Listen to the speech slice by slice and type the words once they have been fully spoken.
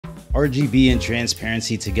RGB and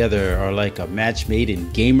transparency together are like a match made in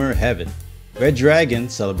gamer heaven. Redragon,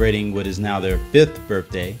 celebrating what is now their 5th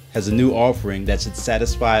birthday, has a new offering that should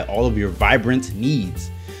satisfy all of your vibrant needs.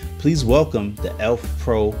 Please welcome the Elf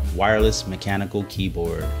Pro wireless mechanical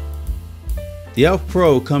keyboard. The Elf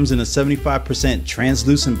Pro comes in a 75%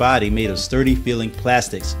 translucent body made of sturdy feeling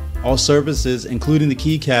plastics. All surfaces, including the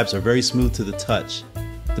keycaps, are very smooth to the touch.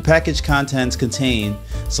 The package contents contain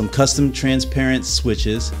some custom transparent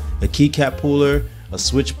switches, a keycap puller, a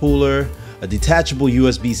switch puller, a detachable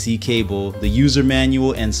USB-C cable, the user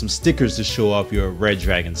manual, and some stickers to show off your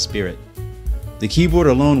Redragon spirit. The keyboard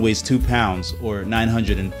alone weighs 2 pounds or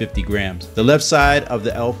 950 grams. The left side of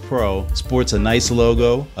the Elf Pro sports a nice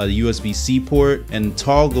logo, a USB-C port, and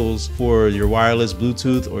toggles for your wireless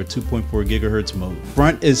Bluetooth or 2.4 gigahertz mode.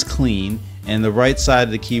 Front is clean, and the right side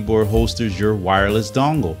of the keyboard holsters your wireless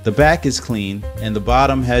dongle. The back is clean, and the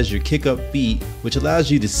bottom has your kick-up feet, which allows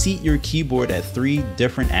you to seat your keyboard at 3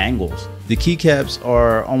 different angles. The keycaps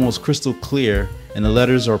are almost crystal clear, and the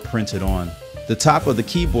letters are printed on. The top of the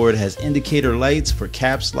keyboard has indicator lights for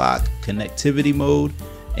caps lock, connectivity mode,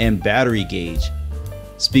 and battery gauge.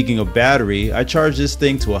 Speaking of battery, I charged this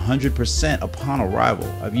thing to 100% upon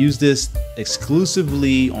arrival. I've used this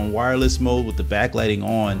exclusively on wireless mode with the backlighting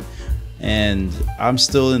on, and I'm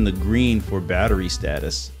still in the green for battery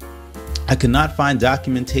status. I could not find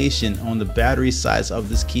documentation on the battery size of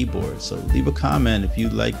this keyboard, so leave a comment if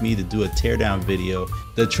you'd like me to do a teardown video.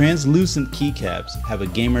 The translucent keycaps have a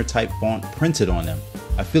gamer type font printed on them.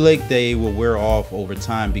 I feel like they will wear off over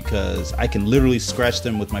time because I can literally scratch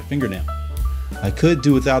them with my fingernail. I could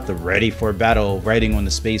do without the ready for battle writing on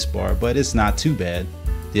the spacebar, but it's not too bad.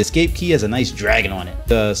 The escape key has a nice dragon on it.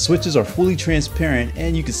 The switches are fully transparent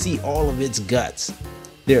and you can see all of its guts.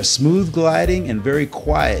 They are smooth gliding and very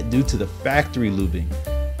quiet due to the factory lubing.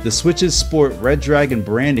 The switches sport Redragon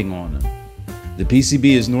branding on them. The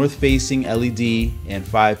PCB is north facing LED and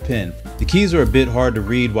 5-pin. The keys are a bit hard to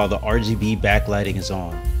read while the RGB backlighting is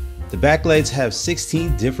on. The backlights have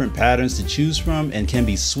 16 different patterns to choose from and can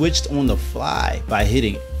be switched on the fly by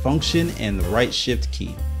hitting function and the right shift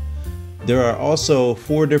key. There are also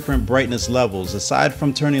 4 different brightness levels aside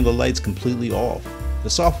from turning the lights completely off. The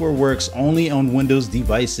software works only on Windows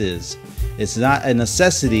devices. It's not a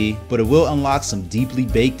necessity, but it will unlock some deeply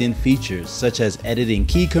baked in features such as editing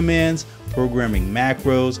key commands, programming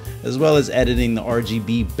macros, as well as editing the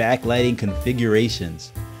RGB backlighting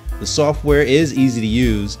configurations. The software is easy to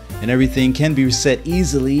use and everything can be reset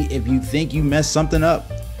easily if you think you messed something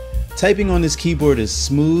up. Typing on this keyboard is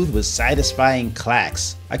smooth with satisfying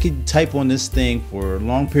clacks. I could type on this thing for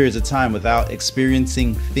long periods of time without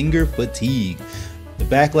experiencing finger fatigue. The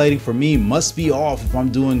backlighting for me must be off if I'm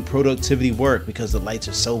doing productivity work because the lights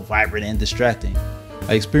are so vibrant and distracting.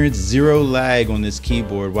 I experienced 0 lag on this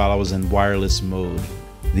keyboard while I was in wireless mode.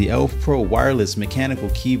 The Elf Pro wireless mechanical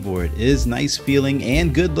keyboard is nice feeling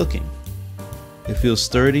and good looking. It feels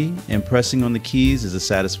sturdy and pressing on the keys is a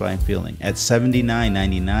satisfying feeling. At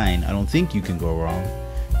 $79.99, I don't think you can go wrong.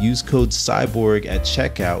 Use code Cyborg at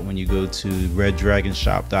checkout when you go to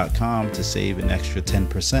redragonshop.com to save an extra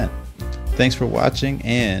 10%. Thanks for watching,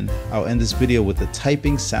 and I'll end this video with a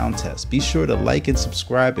typing sound test. Be sure to like and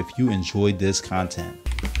subscribe if you enjoyed this content.